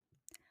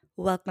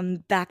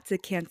Welcome back to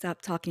Can't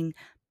Stop Talking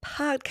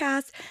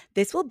podcast.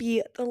 This will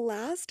be the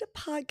last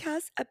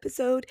podcast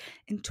episode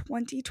in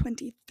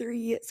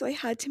 2023, so I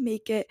had to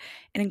make it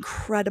an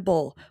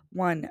incredible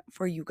one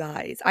for you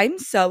guys. I'm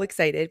so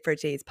excited for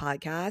today's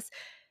podcast.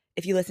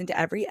 If you listen to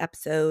every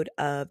episode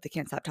of the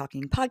Can't Stop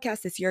Talking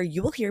podcast this year,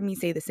 you will hear me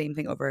say the same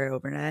thing over and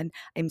over again.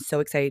 I'm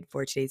so excited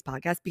for today's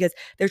podcast because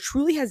there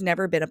truly has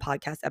never been a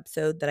podcast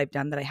episode that I've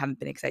done that I haven't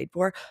been excited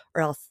for,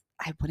 or else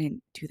I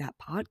wouldn't do that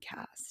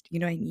podcast. You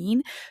know what I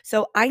mean?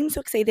 So I'm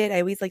so excited. I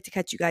always like to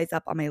catch you guys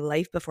up on my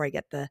life before I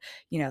get the,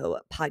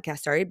 podcast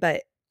started,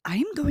 but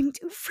I'm going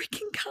to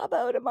freaking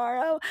Cabo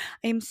tomorrow.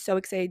 I am so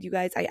excited, you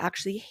guys. I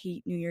actually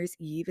hate New Year's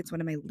Eve. It's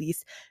one of my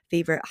least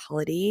favorite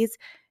holidays.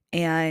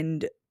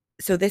 And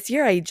so this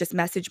year I just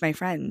messaged my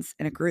friends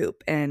in a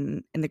group,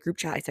 and in the group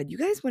chat I said, "You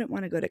guys wouldn't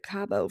want to go to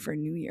Cabo for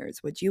New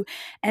Year's, would you?"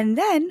 And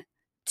then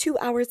 2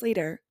 hours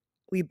later,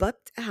 we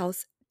booked a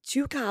house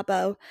to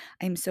Cabo.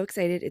 I'm so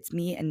excited. It's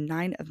me and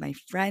 9 of my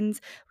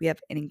friends. We have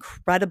an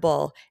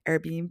incredible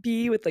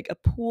Airbnb with like a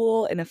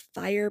pool and a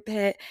fire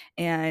pit,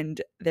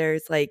 and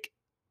there's like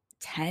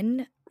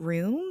 10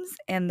 rooms,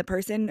 and the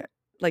person,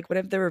 like, one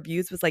of the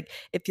reviews was like,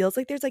 it feels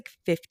like there's like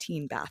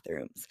 15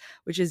 bathrooms,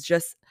 which is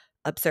just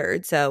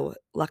absurd. So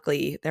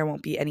luckily there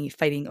won't be any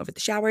fighting over the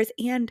showers,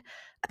 and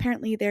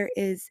apparently there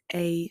is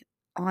a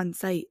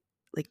on-site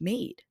like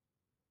maid.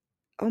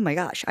 Oh my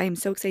gosh, I am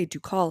so excited to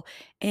call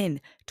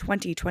in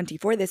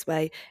 2024 this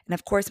way. And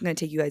of course, I'm going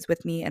to take you guys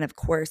with me. And of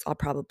course, I'll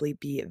probably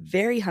be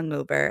very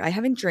hungover. I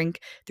haven't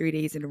drank 3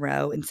 days in a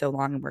row in so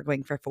long, and we're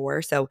going for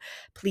 4. So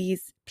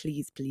please,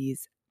 please,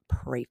 please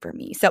pray for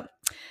me. So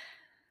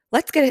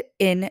let's get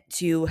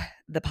into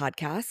the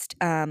podcast.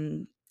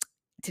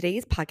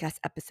 Today's podcast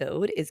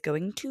episode is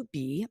going to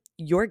be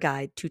your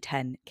guide to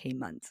 10K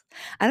months.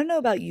 I don't know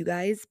about you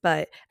guys,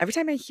 but every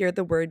time I hear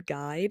the word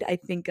guide, I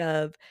think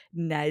of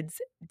Ned's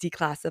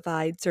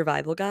Declassified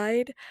Survival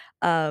Guide.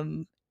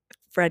 Um,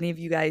 for any of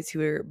you guys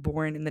who are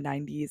born in the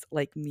 90s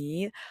like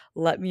me,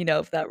 let me know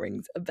if that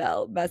rings a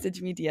bell.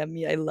 Message me, DM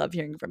me. I love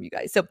hearing from you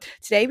guys. So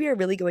today we are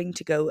really going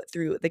to go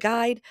through the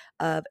guide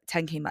of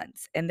 10K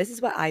months. And this is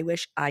what I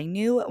wish I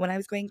knew when I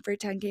was going for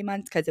 10K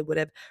months, because it would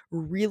have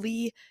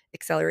really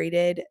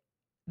accelerated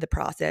the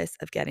process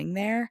of getting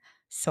there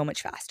so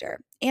much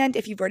faster. And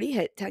if you've already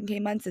hit 10K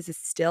months, this is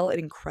still an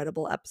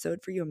incredible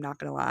episode for you. I'm not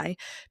going to lie,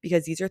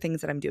 because these are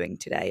things that I'm doing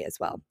today as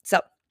well. So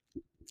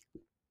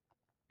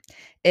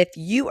if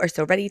you are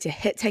so ready to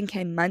hit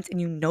 10K months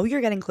and you know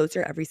you're getting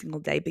closer every single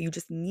day, but you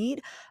just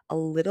need a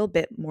little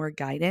bit more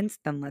guidance,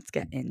 then let's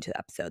get into the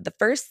episode. The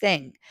first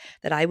thing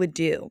that I would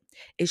do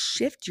is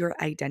shift your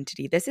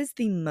identity. This is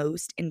the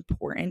most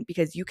important,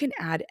 because you can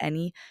add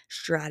any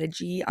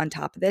strategy on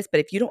top of this, but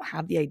if you don't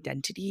have the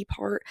identity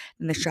part,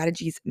 then the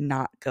strategy is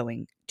not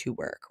going to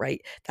work, right?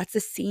 That's the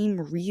same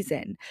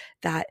reason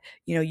that,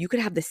 you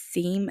could have the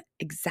same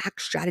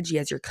exact strategy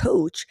as your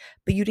coach,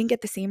 but you didn't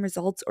get the same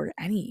results or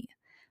any.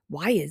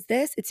 Why is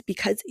this? It's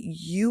because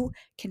you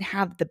can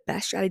have the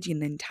best strategy in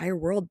the entire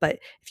world, but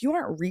if you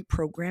aren't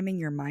reprogramming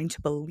your mind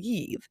to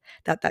believe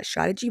that that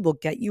strategy will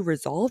get you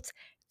results,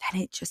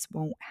 then it just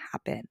won't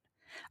happen.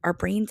 Our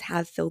brains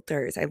have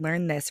filters. I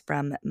learned this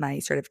from my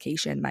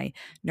certification, my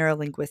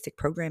neurolinguistic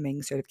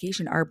programming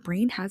certification. Our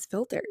brain has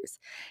filters,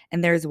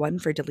 and there's one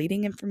for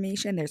deleting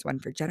information, there's one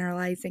for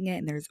generalizing it,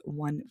 and there's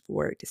one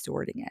for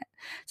distorting it.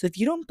 So if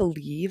you don't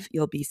believe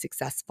you'll be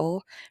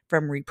successful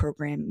from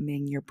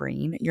reprogramming your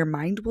brain, your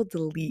mind will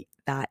delete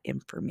that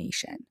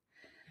information.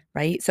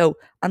 Right? So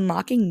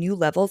unlocking new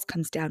levels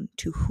comes down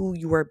to who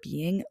you are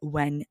being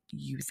when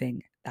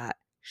using that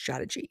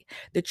strategy.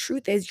 The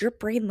truth is, your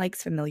brain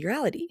likes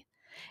familiarity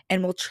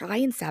and will try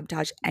and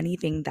sabotage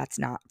anything that's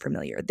not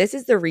familiar. This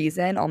is the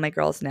reason all my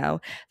girls know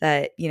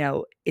that,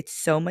 it's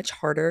so much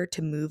harder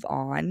to move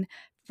on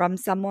from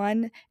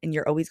someone and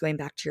you're always going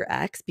back to your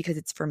ex, because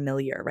it's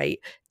familiar, right?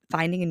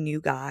 Finding a new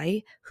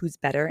guy who's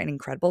better and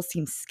incredible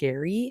seems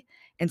scary.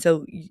 And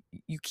so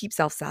you keep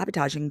self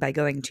sabotaging by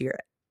going to your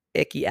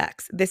icky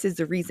ex. This is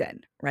the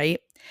reason,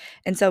 right?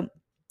 And so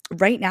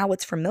right now,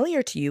 what's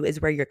familiar to you is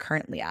where you're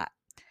currently at.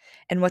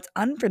 And what's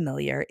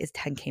unfamiliar is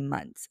 10K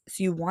months.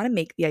 So you want to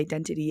make the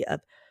identity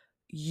of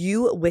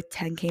you with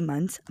 10K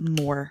months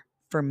more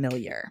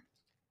familiar.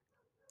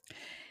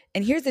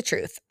 And here's the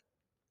truth: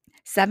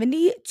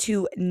 70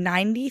 to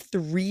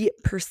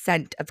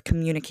 93% of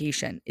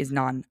communication is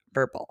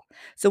nonverbal.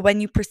 So when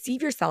you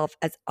perceive yourself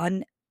as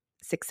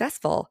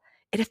unsuccessful,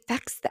 it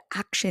affects the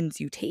actions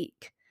you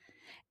take.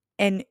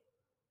 And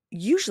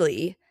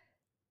usually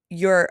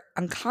your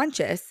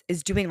unconscious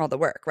is doing all the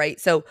work, right?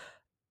 So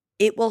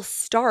it will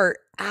start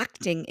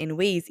acting in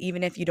ways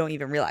even if you don't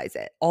even realize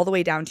it, all the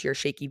way down to your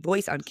shaky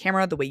voice on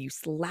camera, the way you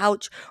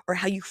slouch, or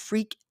how you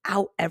freak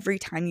out every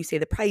time you say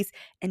the price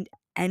and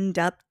end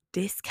up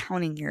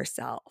discounting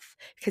yourself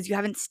because you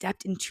haven't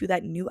stepped into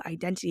that new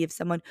identity of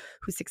someone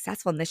who's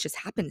successful, and this just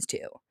happens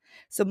to.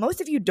 So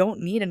most of you don't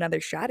need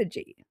another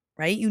strategy,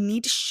 right? You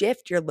need to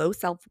shift your low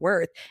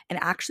self-worth and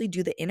actually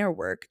do the inner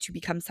work to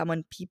become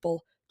someone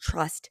people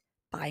trust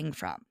buying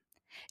from.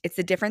 It's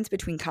the difference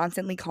between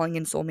constantly calling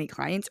in soulmate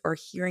clients or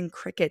hearing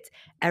crickets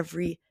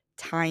every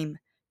time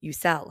you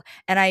sell.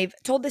 And I've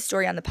told this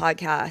story on the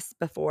podcast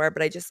before,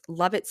 but I just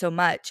love it so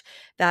much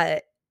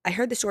that I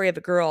heard the story of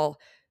a girl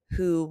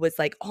who was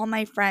like, all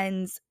my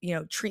friends,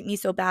 treat me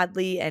so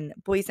badly and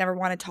boys never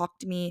want to talk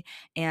to me.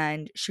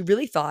 And she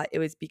really thought it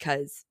was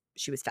because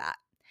she was fat.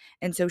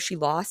 And so she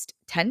lost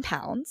 10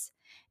 pounds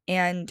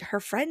and her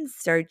friends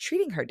started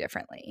treating her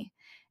differently.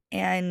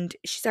 And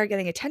she started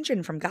getting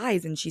attention from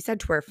guys. And she said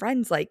to her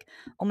friends, like,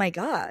 oh my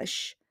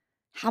gosh,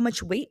 how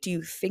much weight do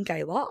you think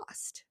I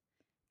lost?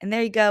 And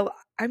there you go.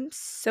 I'm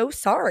so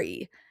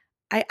sorry.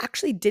 I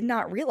actually did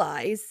not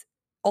realize,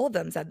 all of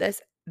them said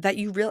this, that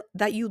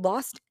you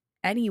lost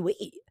any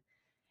weight.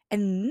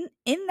 And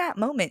in that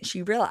moment,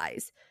 she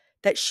realized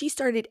that she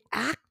started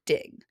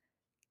acting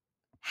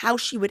how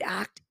she would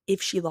act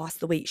if she lost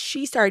the weight.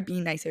 She started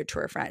being nicer to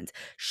her friends.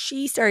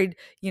 She started,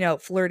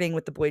 flirting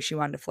with the boys she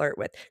wanted to flirt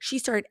with. She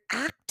started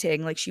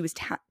acting like she was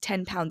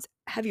 10 pounds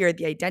heavier,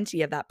 the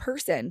identity of that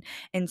person.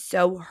 And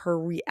so her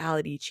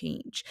reality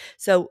changed.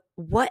 So,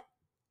 what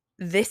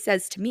this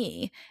says to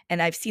me,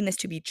 and I've seen this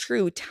to be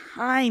true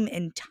time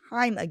and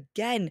time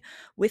again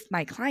with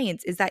my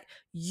clients, is that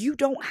you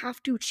don't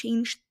have to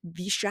change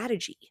the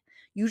strategy.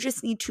 You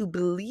just need to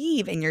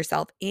believe in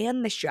yourself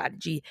and the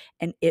strategy,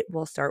 and it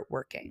will start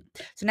working.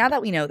 So now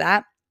that we know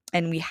that,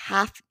 and we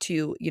have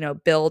to,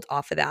 build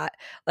off of that,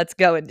 let's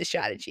go into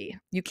strategy.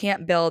 You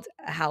can't build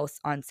a house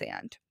on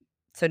sand.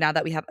 So now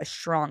that we have a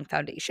strong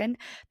foundation,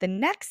 the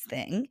next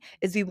thing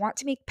is we want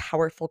to make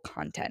powerful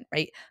content,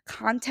 right?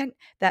 Content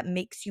that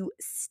makes you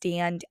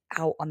stand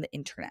out on the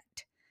internet.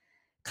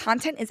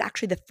 Content is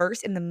actually the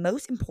first and the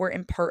most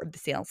important part of the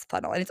sales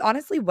funnel. And it's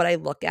honestly what I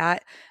look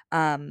at.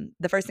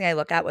 The first thing I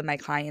look at when my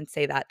clients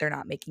say that they're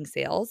not making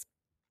sales,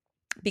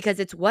 because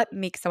it's what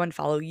makes someone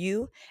follow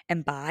you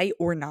and buy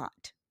or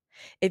not.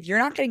 If you're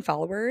not getting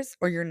followers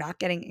or you're not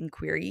getting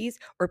inquiries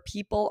or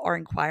people are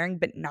inquiring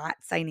but not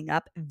signing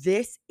up,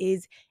 this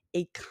is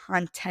a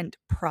content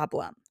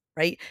problem,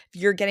 right?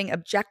 If you're getting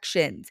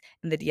objections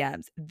in the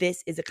DMs,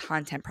 this is a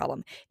content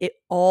problem. It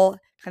all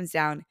comes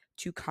down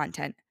to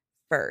content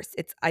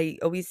first. I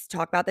always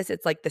talk about this.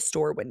 It's like the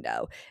store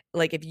window.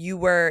 Like if you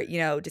were,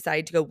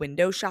 decided to go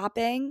window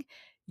shopping,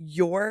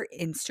 your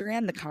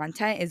Instagram, the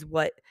content is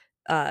what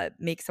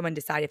make someone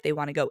decide if they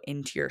want to go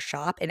into your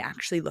shop and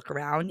actually look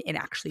around and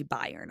actually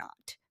buy or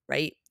not,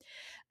 right?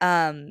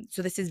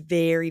 So this is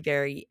very,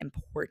 very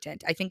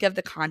important. I think of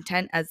the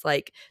content as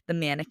like the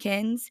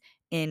mannequins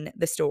in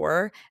the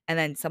store, and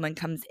then someone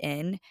comes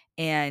in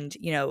and,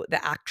 the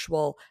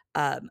actual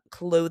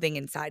clothing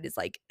inside is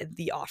like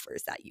the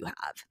offers that you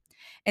have.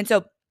 And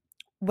so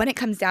when it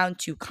comes down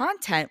to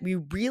content, we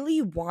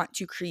really want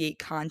to create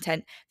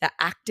content that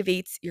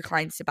activates your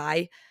clients to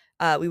buy.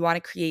 We want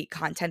to create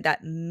content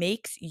that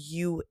makes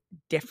you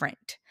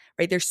different,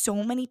 right? There's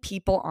so many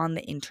people on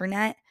the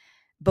internet,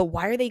 but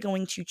why are they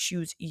going to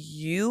choose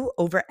you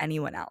over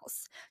anyone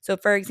else? So,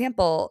 for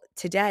example,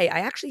 today I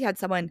actually had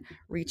someone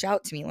reach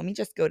out to me. Let me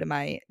just go to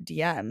my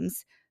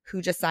DMs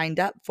who just signed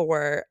up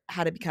for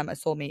how to become a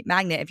soulmate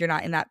magnet. If you're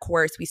not in that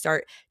course, we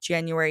start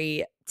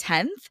January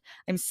 10th.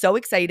 I'm so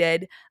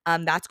excited.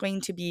 That's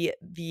going to be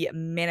the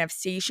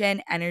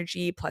manifestation,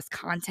 energy plus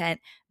content,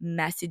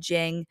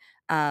 messaging.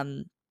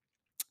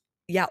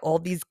 Yeah, all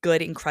these good,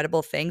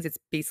 incredible things. It's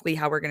basically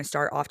how we're going to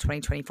start off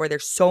 2024.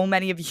 There's so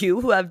many of you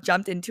who have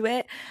jumped into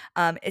it.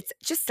 It's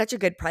just such a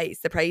good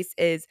price. The price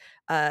is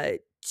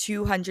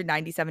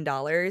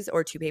 $297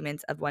 or two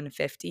payments of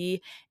 $150,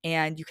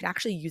 and you can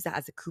actually use that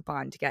as a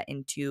coupon to get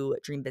into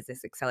Dream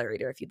Business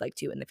Accelerator if you'd like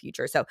to in the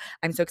future. So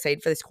I'm so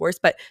excited for this course.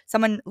 But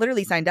someone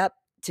literally signed up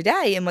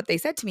today, and what they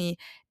said to me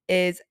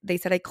is they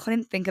said, I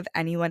couldn't think of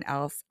anyone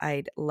else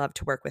I'd love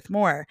to work with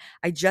more.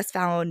 I just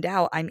found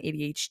out I'm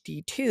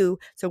ADHD too,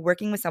 so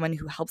working with someone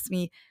who helps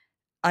me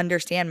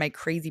understand my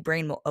crazy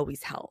brain will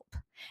always help.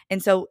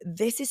 And so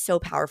this is so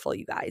powerful,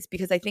 you guys,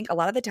 because I think a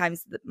lot of the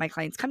times that my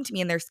clients come to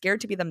me and they're scared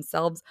to be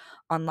themselves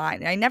online.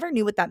 And I never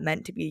knew what that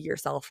meant to be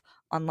yourself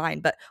online.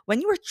 But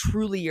when you are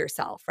truly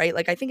yourself, right?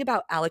 Like I think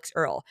about Alex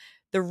Earl.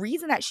 The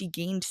reason that she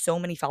gained so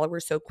many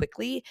followers so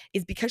quickly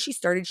is because she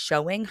started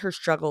showing her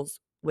struggles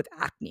with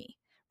acne.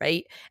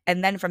 Right.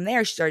 And then from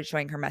there, she started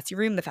showing her messy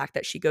room, the fact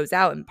that she goes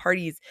out and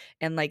parties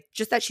and like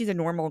just that she's a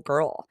normal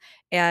girl.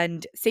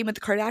 And same with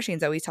the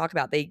Kardashians, I always talk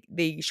about. They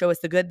show us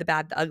the good, the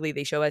bad, the ugly.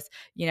 They show us,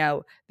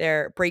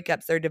 their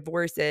breakups, their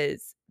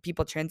divorces,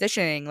 people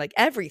transitioning, like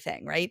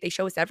everything, right? They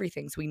show us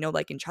everything so we know,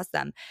 like, and trust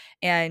them.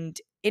 And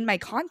in my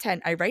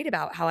content, I write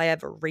about how I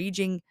have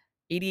raging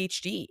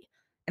ADHD.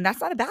 And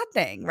that's not a bad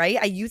thing, right?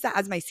 I use that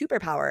as my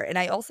superpower. And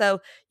I also,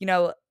 you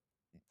know,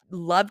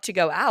 love to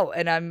go out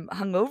and I'm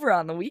hungover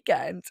on the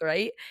weekends,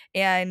 right?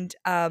 And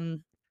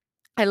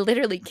I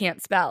literally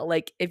can't spell.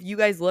 Like, if you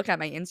guys look at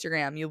my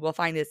Instagram, you will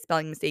find a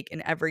spelling mistake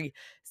in every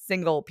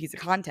single piece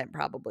of content,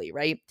 probably,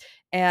 right?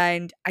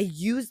 And I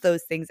use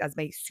those things as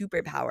my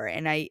superpower.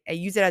 And I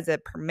use it as a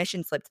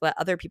permission slip to let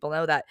other people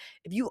know that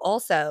if you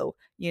also,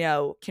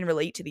 can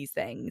relate to these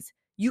things,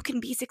 you can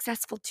be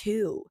successful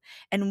too.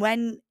 And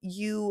when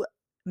you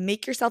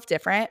make yourself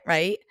different,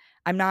 right?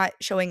 I'm not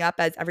showing up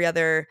as every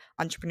other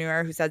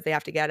entrepreneur who says they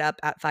have to get up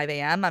at 5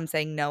 a.m. I'm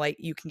saying, no,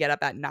 you can get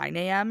up at 9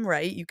 a.m.,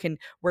 right? You can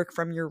work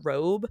from your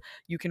robe.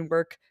 You can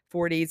work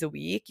 4 days a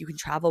week. You can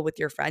travel with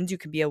your friends. You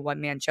can be a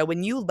one-man show.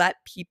 When you let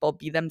people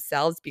be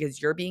themselves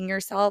because you're being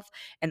yourself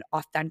and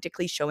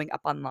authentically showing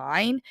up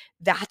online,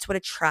 that's what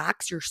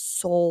attracts your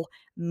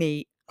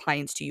soulmate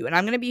clients to you. And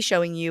I'm going to be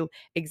showing you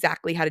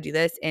exactly how to do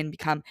this and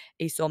become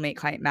a soulmate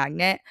client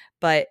magnet.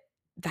 But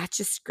that's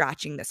just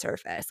scratching the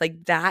surface.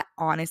 Like that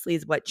honestly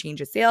is what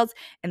changes sales.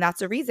 And that's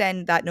the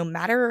reason that no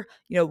matter,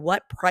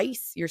 what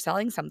price you're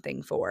selling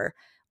something for,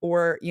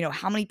 or,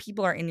 how many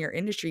people are in your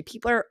industry,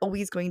 people are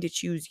always going to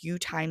choose you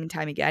time and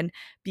time again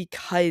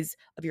because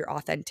of your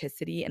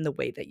authenticity and the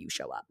way that you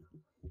show up.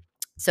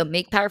 So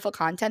make powerful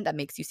content that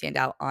makes you stand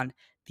out on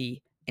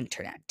the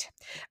internet.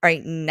 All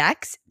right,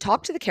 next,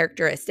 talk to the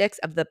characteristics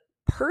of the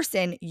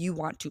person you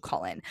want to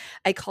call in.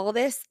 I call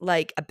this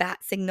like a bat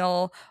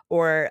signal,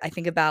 or I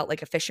think about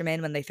like a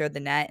fisherman when they throw the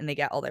net and they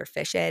get all their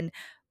fish in.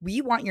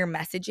 We want your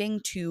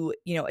messaging to,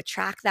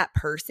 attract that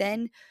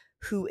person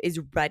who is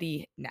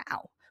ready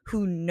now,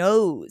 who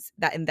knows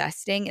that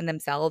investing in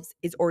themselves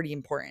is already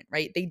important,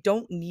 right? They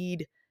don't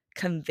need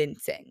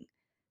convincing.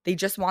 They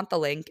just want the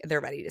link and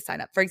they're ready to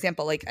sign up. For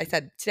example, like I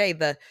said today,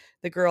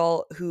 the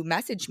girl who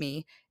messaged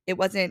me, it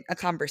wasn't a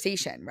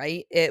conversation,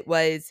 right? It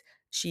was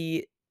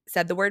she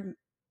said the word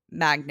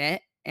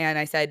magnet and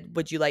I said,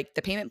 "Would you like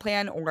the payment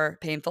plan or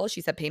pay in full?"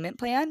 She said payment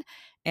plan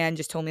and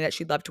just told me that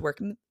she'd love to work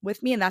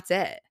with me, and that's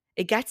it.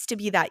 It gets to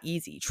be that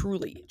easy,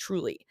 truly,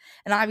 truly.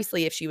 And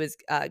obviously, if she was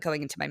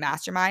going into my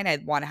mastermind,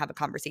 I'd want to have a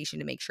conversation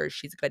to make sure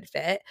she's a good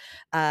fit.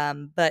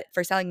 But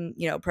for selling,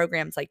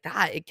 programs like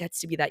that, it gets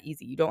to be that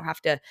easy. You don't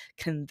have to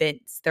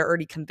convince. They're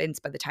already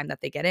convinced by the time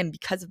that they get in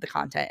because of the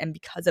content and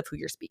because of who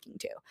you're speaking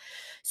to.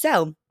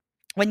 So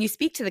when you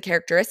speak to the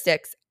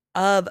characteristics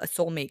of a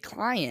soulmate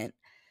client,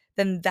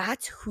 then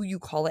that's who you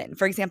call in.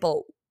 For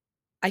example,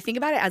 I think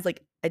about it as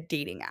like a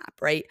dating app,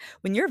 right?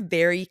 When you're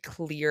very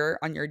clear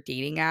on your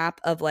dating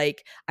app of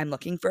like, I'm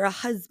looking for a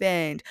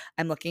husband,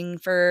 I'm looking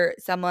for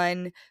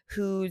someone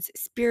who's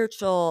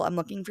spiritual, I'm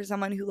looking for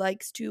someone who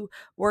likes to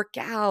work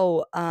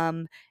out,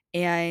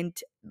 and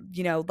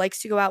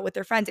likes to go out with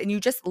their friends, and you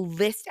just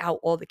list out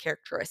all the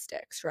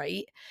characteristics,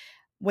 right?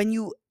 When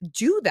you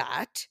do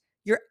that,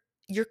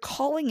 you're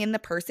calling in the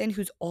person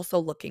who's also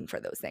looking for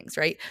those things,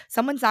 right?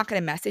 Someone's not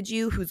going to message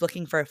you who's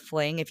looking for a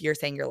fling if you're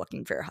saying you're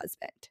looking for a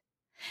husband.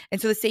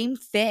 And so the same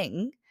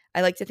thing,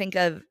 I like to think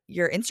of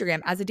your Instagram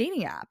as a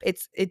dating app.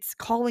 It's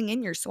calling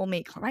in your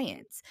soulmate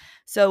clients.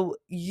 So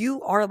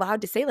you are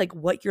allowed to say like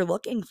what you're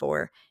looking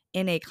for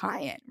in a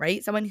client,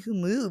 right? Someone who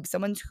moves,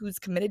 someone who's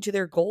committed to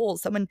their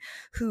goals, someone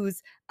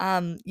who's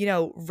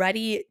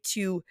ready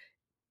to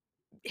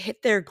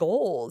hit their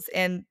goals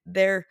and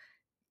they're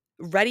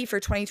ready for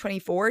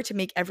 2024 to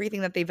make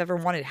everything that they've ever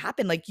wanted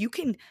happen. Like you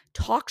can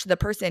talk to the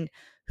person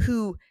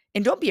who,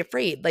 and don't be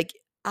afraid. Like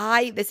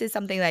this is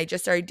something that I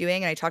just started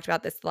doing. And I talked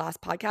about this the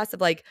last podcast of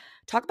like,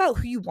 talk about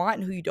who you want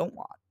and who you don't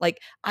want. Like,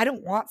 I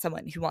don't want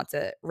someone who wants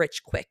a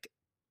rich, quick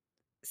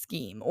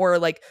scheme or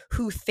like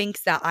who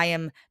thinks that I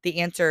am the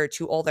answer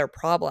to all their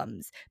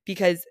problems,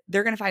 because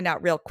they're going to find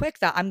out real quick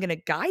that I'm going to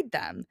guide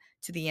them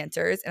to the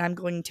answers and I'm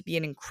going to be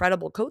an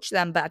incredible coach to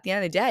them. But at the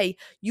end of the day,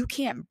 you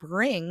can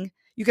bring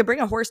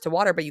a horse to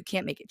water, but you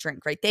can't make it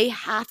drink, right? They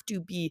have to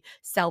be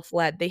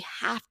self-led. They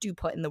have to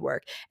put in the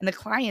work. And the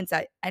clients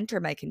that enter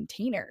my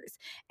containers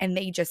and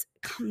they just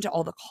come to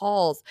all the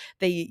calls,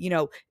 they,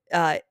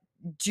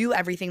 do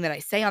everything that I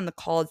say on the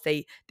calls.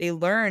 They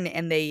learn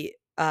and they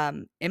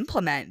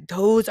implement.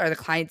 Those are the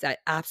clients that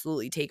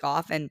absolutely take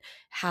off and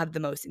have the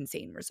most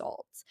insane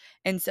results.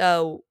 And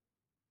so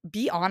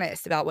be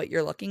honest about what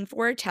you're looking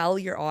for. Tell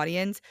your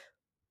audience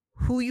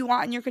who you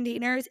want in your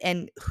containers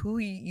and who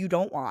you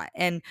don't want.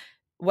 And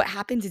what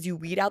happens is you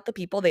weed out the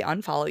people, they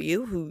unfollow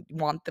you, who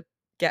want the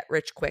get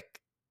rich quick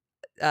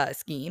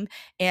scheme,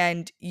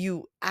 and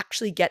you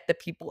actually get the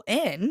people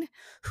in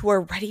who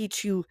are ready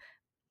to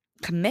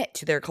commit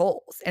to their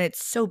goals. And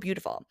it's so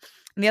beautiful.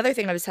 And the other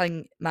thing I was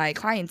telling my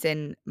clients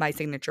in my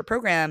signature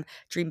program,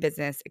 Dream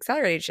Business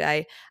Accelerator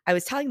today, I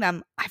was telling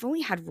them I've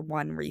only had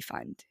one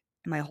refund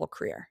in my whole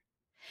career.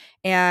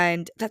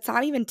 And that's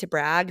not even to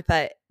brag,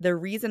 but the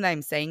reason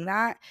I'm saying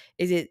that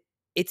is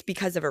it's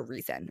because of a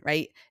reason,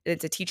 right? And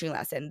it's a teaching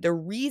lesson. The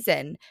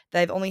reason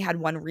that I've only had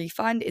one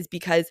refund is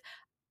because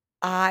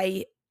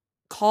I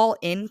call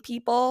in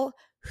people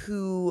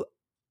who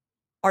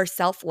are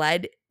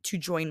self-led to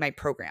join my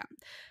program.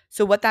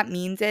 So what that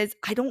means is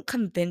I don't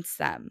convince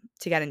them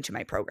to get into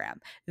my program.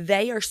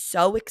 They are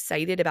so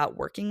excited about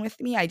working with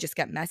me. I just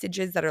get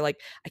messages that are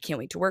like, I can't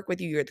wait to work with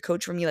you. You're the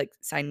coach for me. Like,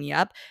 sign me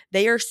up.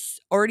 They are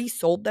already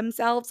sold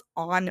themselves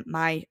on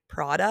my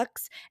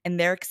products and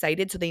they're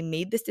excited. So they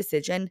made this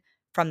decision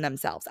from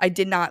themselves. I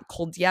did not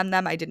cold DM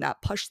them. I did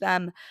not push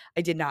them.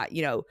 I did not,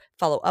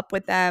 follow up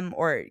with them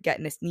or get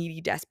in this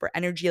needy, desperate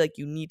energy. Like,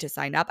 you need to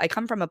sign up. I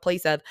come from a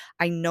place of,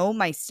 I know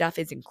my stuff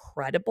is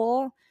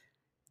incredible.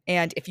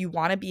 And if you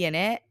want to be in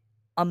it,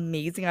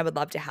 amazing. I would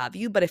love to have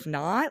you. But if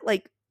not,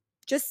 like,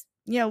 just,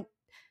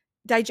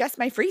 digest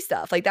my free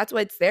stuff. Like, that's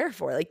what it's there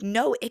for. Like,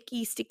 no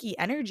icky, sticky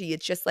energy.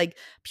 It's just like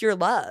pure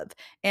love.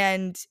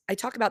 And I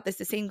talk about this,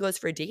 the same goes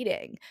for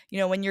dating.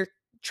 When you're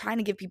trying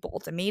to give people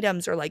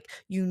ultimatums or like,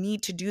 you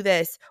need to do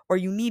this or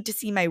you need to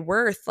see my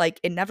worth, like,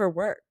 it never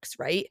works,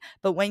 right?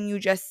 But when you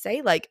just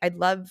say, like, I'd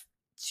love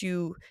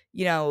to,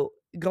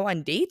 go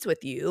on dates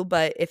with you,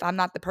 but if I'm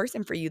not the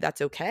person for you,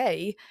 that's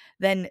okay,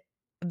 then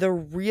the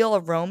real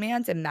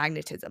romance and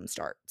magnetism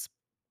starts.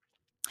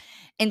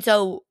 And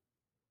so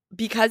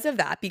because of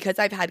that, because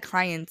I've had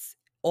clients,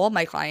 all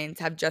my clients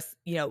have just,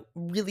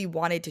 really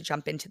wanted to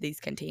jump into these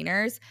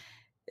containers.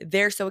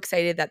 They're so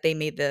excited that they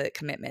made the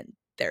commitment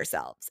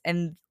themselves.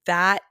 And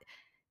that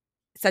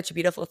such a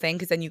beautiful thing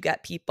because then you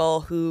get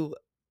people who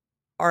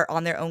are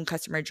on their own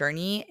customer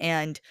journey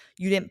and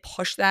you didn't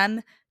push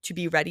them to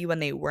be ready when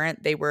they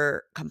weren't. They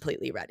were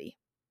completely ready.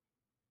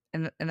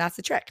 And that's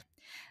the trick.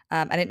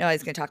 I didn't know I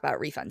was going to talk about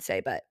refunds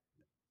today, but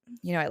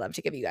I love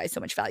to give you guys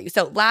so much value.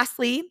 So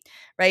lastly,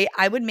 right,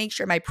 I would make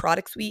sure my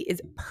product suite is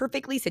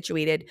perfectly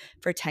situated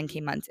for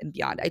 10K months and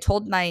beyond. I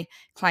told my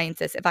clients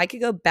this, if I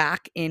could go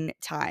back in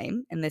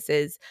time, and this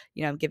is,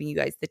 I'm giving you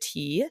guys the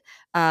tea.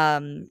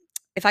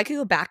 If I could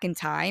go back in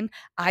time,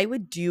 I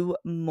would do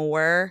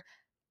more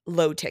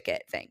low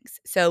ticket things.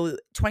 So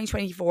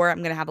 2024, I'm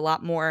going to have a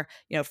lot more,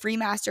 free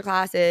master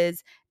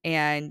classes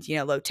and,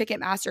 low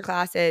ticket master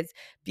classes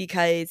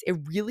because it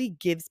really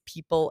gives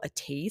people a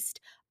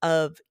taste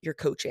of your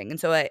coaching. And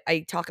so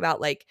I talk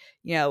about like,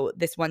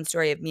 this one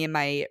story of me and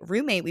my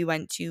roommate, we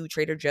went to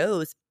Trader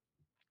Joe's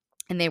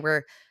and they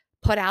were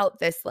put out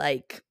this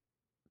like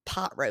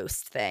pot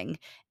roast thing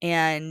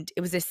and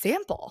it was a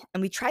sample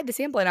and we tried the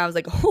sample and I was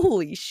like,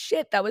 holy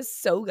shit, that was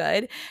so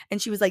good.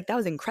 And she was like, that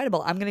was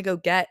incredible, I'm gonna go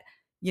get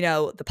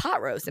the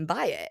pot roast and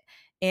buy it.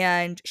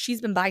 And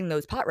she's been buying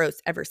those pot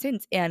roasts ever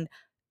since. And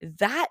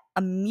that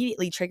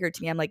immediately triggered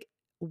to me, I'm like,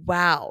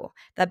 wow,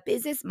 that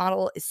business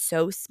model is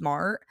so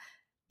smart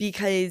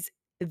because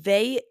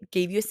they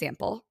gave you a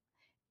sample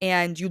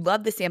and you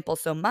love the sample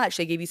so much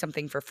they gave you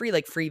something for free,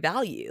 like free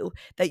value,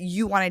 that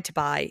you wanted to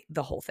buy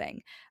the whole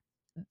thing.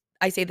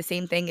 I say the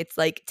same thing. It's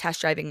like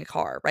test driving a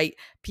car, right?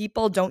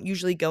 People don't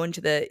usually go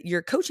into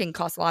your coaching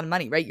costs a lot of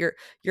money, right?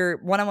 Your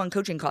one-on-one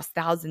coaching costs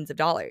thousands of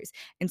dollars.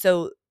 And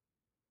so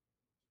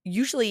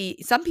usually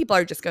some people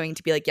are just going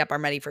to be like, yep,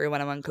 I'm ready for your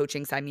one-on-one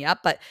coaching, sign me up.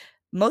 But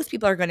most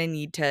people are going to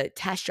need to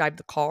test drive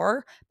the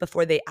car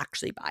before they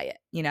actually buy it.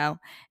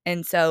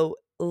 And so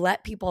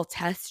let people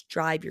test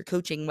drive your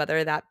coaching,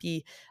 whether that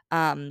be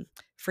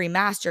free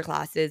master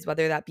classes,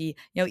 whether that be,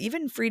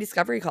 even free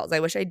discovery calls. I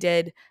wish I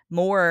did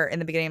more in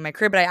the beginning of my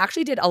career, but I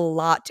actually did a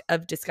lot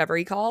of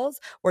discovery calls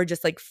or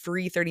just like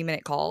free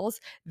 30-minute calls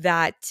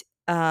that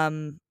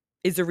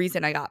is the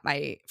reason I got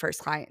my first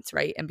clients,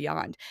 right? And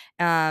beyond.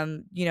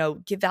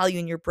 Give value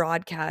in your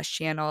broadcast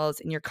channels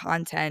and your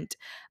content.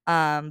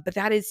 But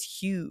that is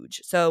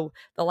huge. So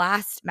the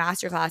last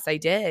masterclass I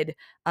did,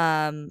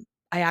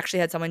 I actually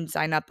had someone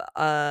sign up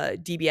a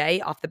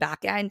DBA off the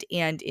back end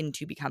and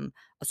into become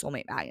a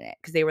soulmate magnet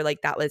because they were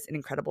like, that was an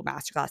incredible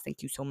masterclass.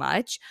 Thank you so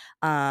much.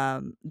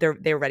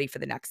 They're ready for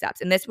the next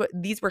steps. And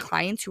these were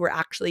clients who were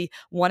actually,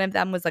 one of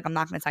them was like, I'm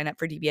not going to sign up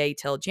for DBA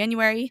till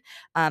January.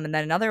 And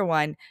then another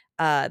one,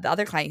 the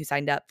other client who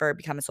signed up for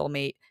Become a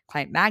Soulmate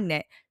Client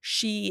Magnet,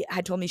 she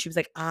had told me, she was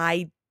like,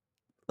 I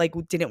like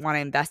didn't want to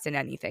invest in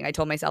anything. I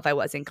told myself I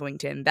wasn't going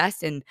to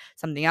invest in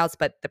something else,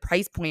 but the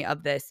price point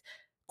of this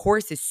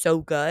course is so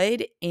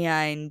good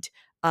and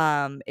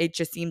it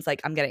just seems like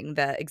I'm getting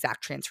the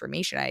exact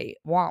transformation I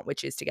want,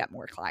 which is to get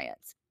more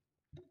clients.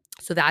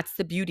 So that's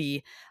the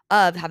beauty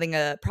of having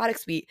a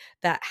product suite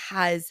that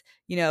has,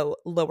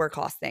 lower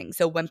cost things.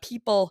 So when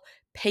people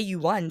pay you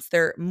once,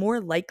 they're more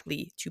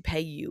likely to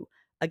pay you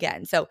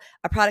again. So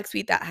a product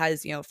suite that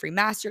has, free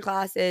master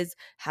classes,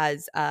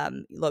 has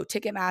low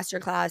ticket master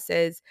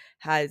classes,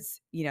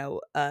 has,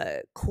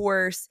 a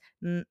course,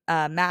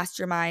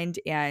 mastermind,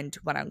 and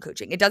one-on-one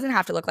coaching. It doesn't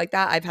have to look like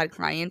that. I've had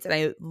clients, and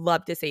I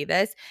love to say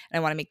this, and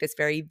I want to make this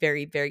very,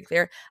 very, very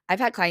clear. I've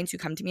had clients who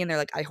come to me and they're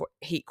like, I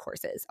hate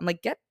courses. I'm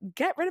like, get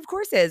rid of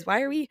courses.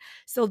 Why are we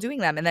still doing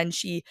them? And then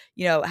she,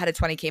 had a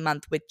 20K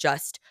month with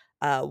just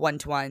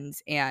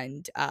one-to-ones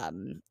and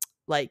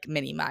like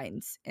mini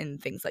minds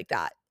and things like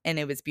that. And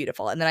it was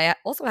beautiful. And then I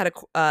also had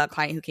a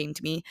client who came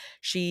to me.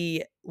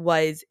 She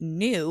was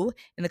new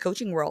in the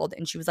coaching world.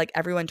 And she was like,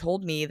 everyone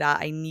told me that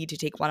I need to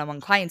take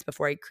one-on-one clients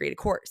before I create a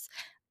course.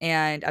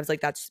 And I was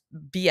like, that's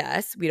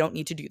BS. We don't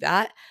need to do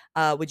that.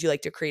 Would you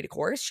like to create a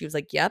course? She was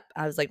like, yep.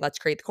 I was like, let's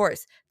create the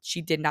course.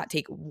 She did not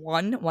take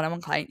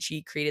one-on-one client.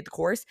 She created the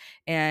course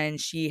and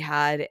she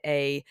had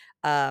a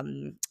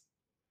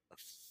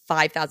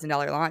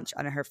 $5,000 launch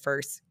on her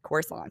first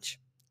course launch.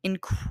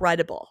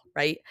 Incredible,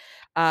 right?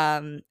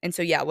 And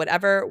so, yeah,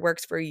 whatever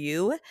works for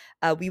you,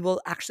 we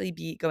will actually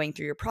be going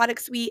through your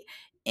product suite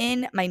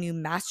in my new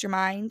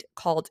mastermind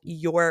called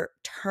Your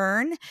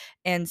Turn.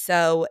 And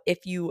so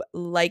if you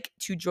like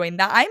to join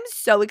that, I'm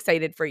so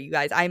excited for you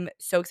guys. I'm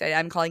so excited.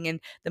 I'm calling in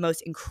the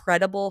most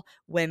incredible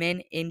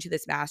women into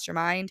this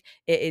mastermind.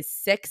 It is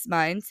 6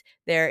 months.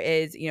 There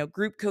is,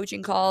 group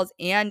coaching calls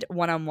and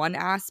one-on-one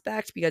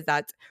aspect, because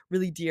that's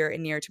really dear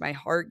and near to my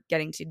heart,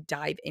 getting to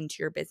dive into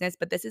your business.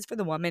 But this is for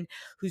the woman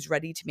who's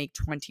ready to make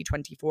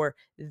 2024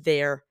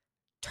 their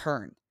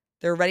turn.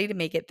 They're ready to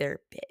make it their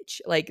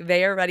bitch. Like,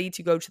 they are ready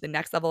to go to the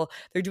next level.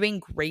 They're doing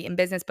great in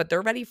business, but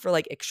they're ready for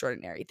like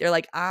extraordinary. They're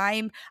like,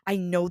 I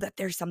know that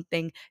there's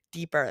something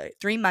deeper.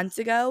 3 months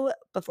ago,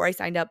 before I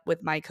signed up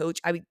with my coach,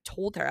 I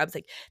told her, I was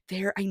like,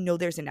 I know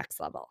there's a next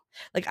level.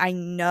 Like, I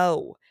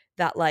know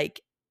that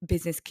like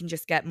business can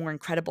just get more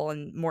incredible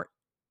and more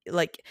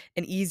like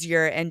and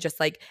easier, and just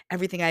like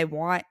everything I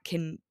want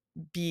can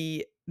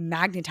be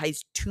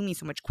magnetized to me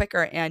so much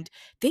quicker. And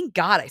thank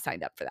God I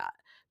signed up for that,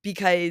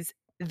 because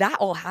that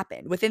all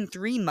happened within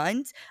 3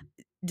 months.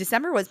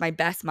 December was my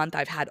best month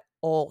I've had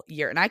all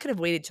year, and I could have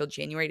waited till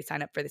January to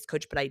sign up for this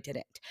coach, but I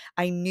didn't.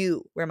 I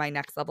knew where my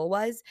next level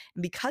was,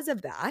 and because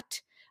of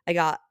that, I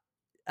got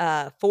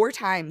 4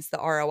 times the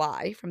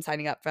ROI from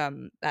signing up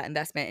from that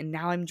investment, and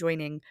now I'm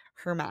joining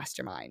her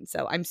mastermind.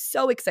 So I'm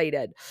so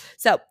excited.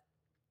 So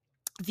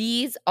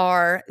these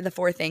are the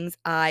 4 things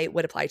I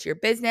would apply to your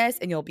business,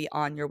 and you'll be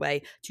on your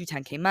way to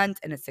 10K months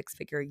and a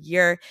 6-figure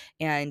year.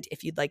 And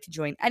if you'd like to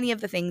join any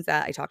of the things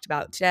that I talked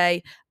about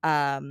today,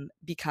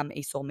 become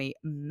a soulmate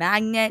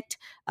magnet,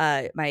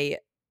 my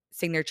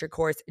signature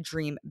course,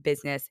 Dream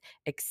Business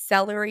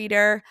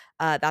Accelerator.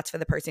 That's for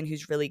the person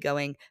who's really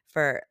going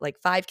for like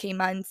 5K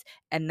months.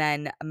 And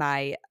then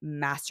my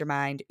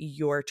mastermind,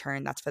 Your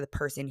Turn, that's for the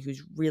person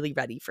who's really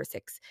ready for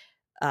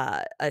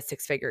a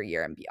 6-figure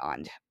year and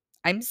beyond.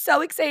 I'm so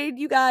excited,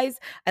 you guys.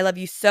 I love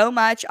you so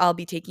much. I'll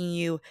be taking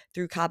you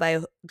through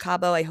Cabo.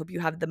 I hope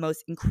you have the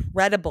most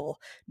incredible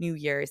New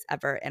Year's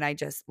ever. And I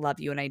just love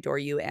you and I adore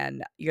you.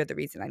 And you're the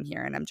reason I'm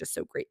here. And I'm just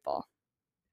so grateful.